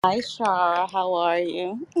Hi, Shara. How are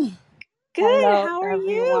you? Good. Hello, How are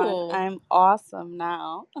everyone. you? I'm awesome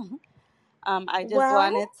now. I just Well,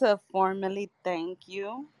 wanted to formally thank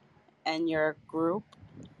you and your group.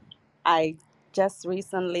 I just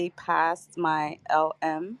recently passed my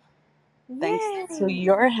LM thanks to yay.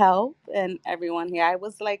 your help and everyone here. I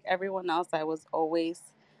was like everyone else, I was always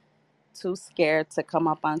too scared to come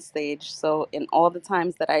up on stage. So, in all the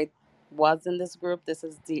times that I was in this group, this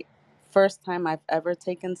is the first time I've ever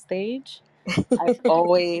taken stage. I've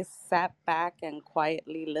always sat back and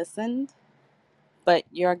quietly listened, but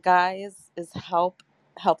your guys'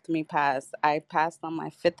 helped me pass. I passed on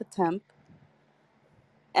my fifth attempt,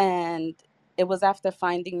 and it was after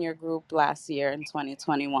finding your group last year in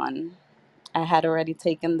 2021. I had already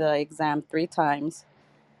taken the exam 3 times,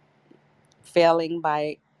 failing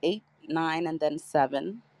by 8, 9, and then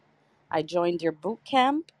 7. I joined your boot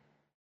camp,